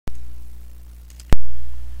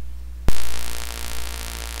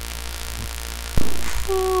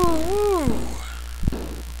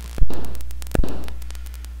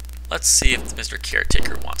let's see if Mr.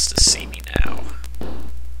 Caretaker wants to see me now.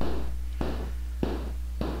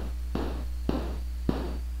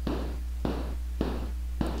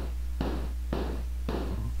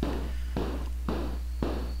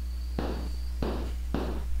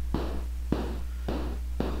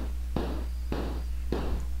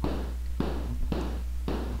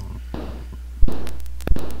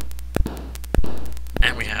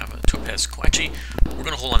 And we have a Topaz coin. Actually, we're going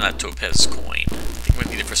to hold on to that Topaz coin. I think we're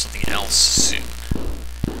going to need it for something else soon.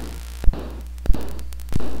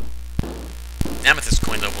 The Amethyst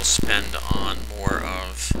coin, though, we'll spend on more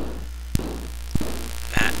of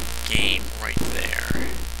that game right there.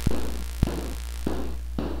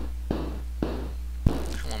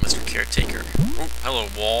 Hello, Mr. Caretaker. Oh, hello,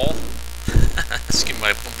 wall. Excuse me,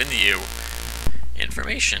 I bump into you.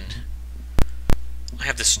 Information. I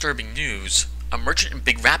have disturbing news. A merchant in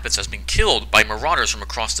Big Rapids has been killed by marauders from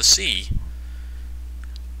across the sea.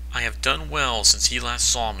 I have done well since he last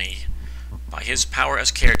saw me. By his power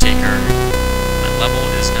as caretaker, my level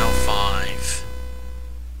is now 5.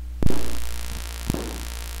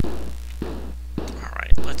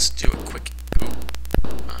 Alright, let's do a quick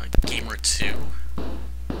game or two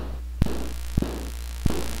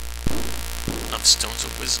of Stones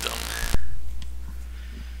of Wisdom.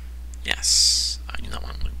 Yes, I do not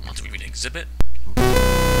want to read an exhibit.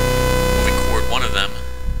 Moving forward, one of them.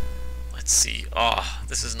 Let's see. Oh,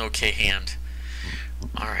 this is an okay hand.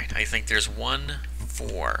 Alright, I think there's 1,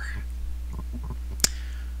 4.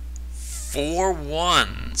 4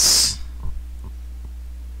 ones.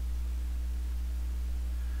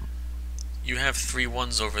 You have 3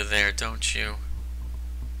 ones over there, don't you?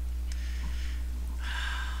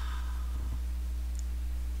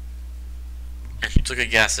 And you took a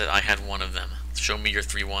guess that I had one of them. Show me your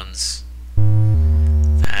 3 ones.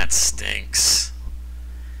 That stinks.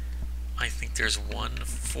 I think there's 1,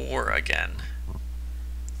 4 again.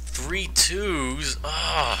 3 2s.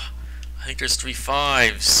 Ah, I think there's 3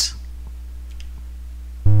 5s.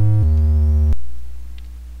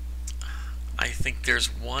 I think there's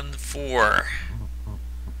 1 4.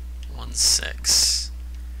 1 6.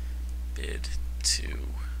 Bid 2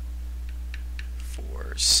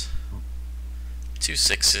 4s. 2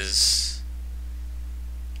 6s.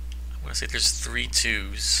 I'm gonna say there's 3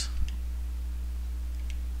 2s.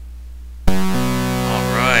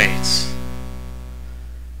 Alright.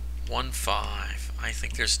 1 5. I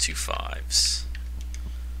think there's 2 5s.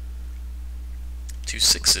 2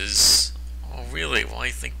 6s. Oh really? Well, I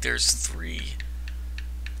think there's 3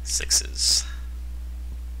 6s.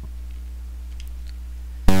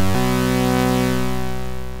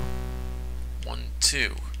 1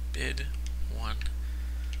 2. Bid 1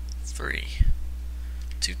 3.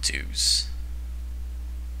 2 2s.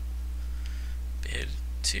 Bid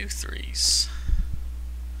 2 3s.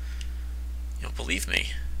 You don't believe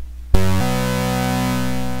me.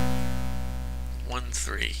 1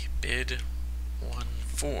 3. Bid 1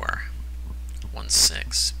 4. 1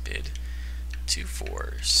 6. Bid 2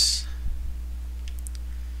 4s.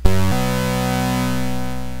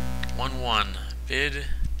 1 1. Bid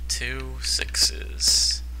 2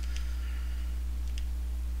 6s.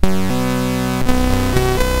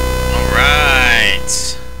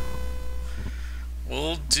 Alright.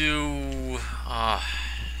 We'll do...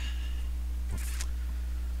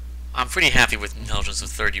 I'm pretty happy with intelligence of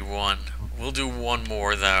 31. We'll do 1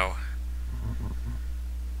 more though.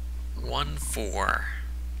 1 4.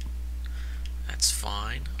 That's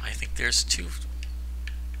fine. I think there's 2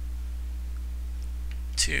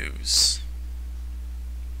 2s.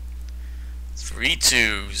 3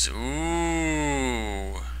 2s.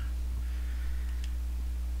 Ooh.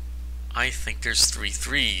 I think there's 3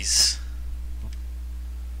 3s.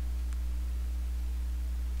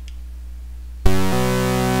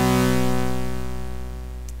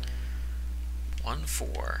 1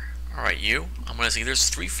 4. Alright, you. I'm gonna see there's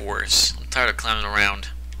 3 4s. I'm tired of climbing around.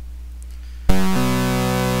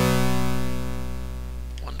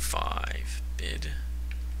 1 5. Bid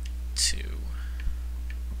 2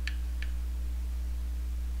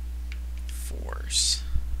 4s.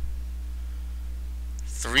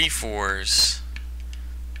 3 4s.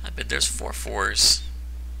 I bet there's 4 4s.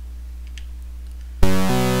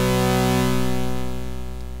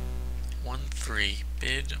 1 3.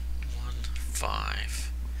 Bid 1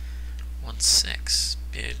 5. 1 6.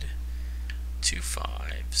 Bid 2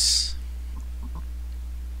 5s.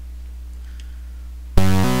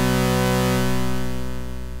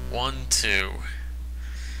 1 2.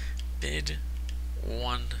 Bid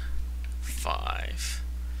 1 5.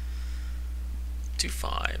 2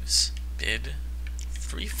 5s. Bid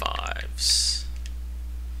 3 5s.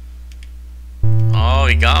 1 Oh,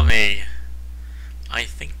 he got me. I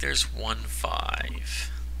think there's 1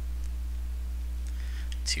 5.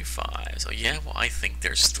 2 5s. Oh yeah, well I think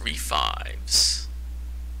there's 3 5s.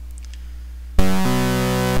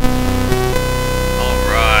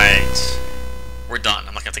 Alright. We're done.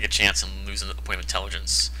 I'm not gonna take a chance and lose a point of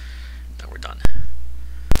intelligence. No, we're done.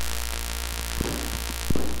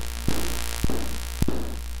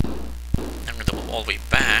 I'm gonna double all the way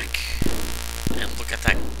back and look at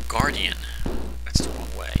that Guardian. That's the wrong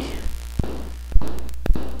way.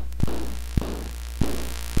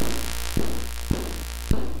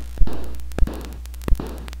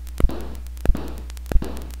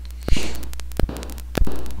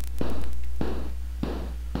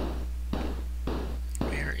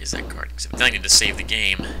 Where is that Guardian? Then I need to save the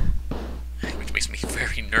game, which makes me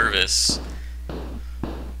very nervous.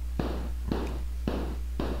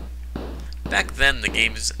 Back then, the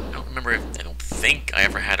games, I don't think I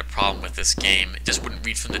ever had a problem with this game. It just wouldn't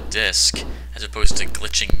read from the disc, as opposed to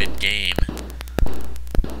glitching mid-game.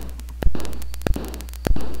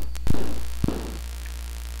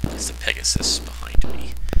 There's the Pegasus behind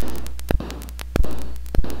me.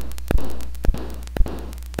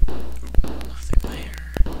 Ooh, nothing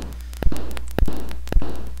there.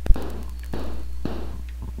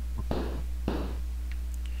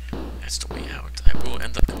 That's the way out. I will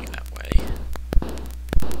end up going that way.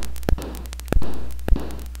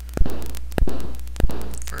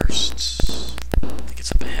 First, I think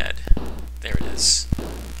it's up ahead. There it is.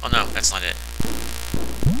 Oh no, that's not it.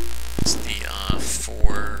 It's the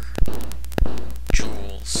 4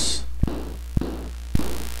 jewels.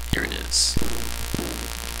 Here it is.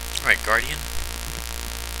 Alright, Guardian.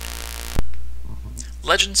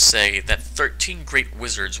 Legends say that 13 great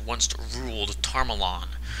wizards once ruled Tarmalon,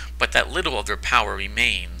 but that little of their power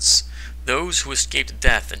remains. Those who escaped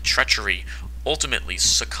death and treachery ultimately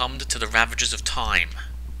succumbed to the ravages of time.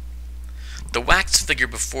 The waxed figure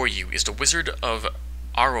before you is the Wizard of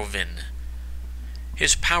Arovin.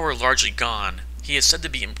 His power largely gone, he is said to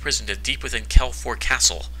be imprisoned deep within Kelfor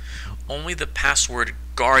Castle. Only the password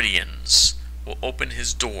Guardians will open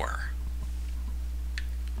his door.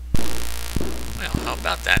 Well, how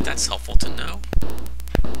about that? That's helpful to know.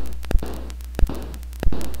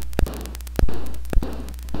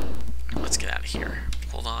 Let's get out of here.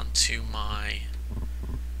 Hold on to my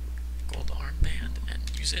gold armband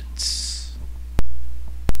and use it.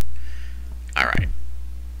 Alright.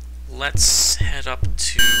 Let's head up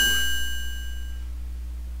to...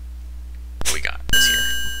 What we got? Let's hear.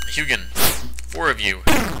 Hugin, 4 of you.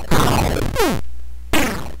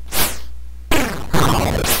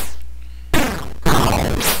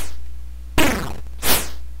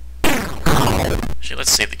 Actually,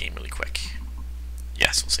 let's save the game really quick.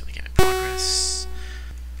 Yes, we'll save the game in progress.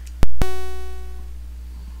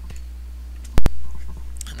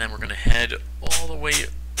 And then we're going to head all the way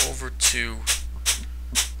over to...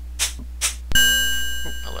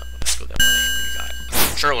 Oh, hello. Let's go that way. What do we got?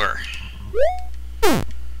 Triller.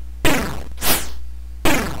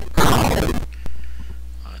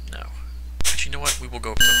 No. Actually, you know what? We will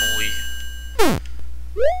go up to Holy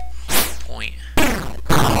Point.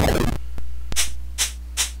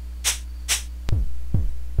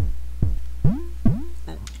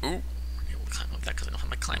 Ooh. We'll climb up that because I don't have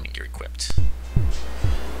my climbing gear equipped.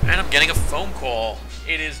 And I'm getting a phone call.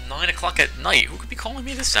 It is 9 o'clock at night. Who could be calling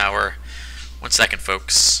me this hour? 1 second,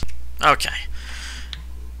 folks. Okay.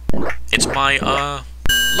 It's my,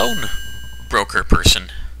 loan broker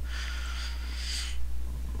person.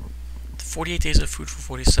 48 days of food for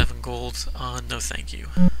 47 gold. No thank you.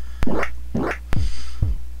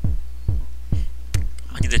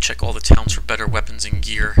 I need to check all the towns for better weapons and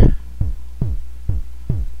gear.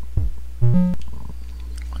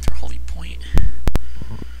 Under Holy Point.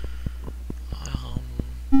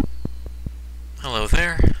 Hello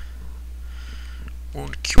there.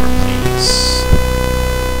 Wound cure, please.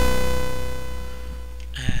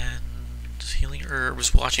 And healing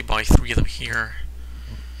herbs. We'll actually buy 3 of them here.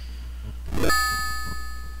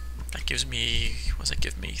 That gives me... what does that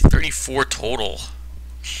give me? 34 total.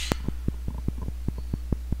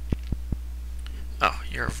 Oh,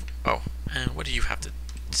 you're... oh, and what do you have to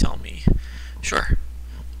tell me? Sure.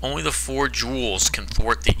 Only the 4 jewels can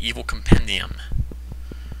thwart the evil compendium.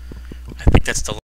 I think that's the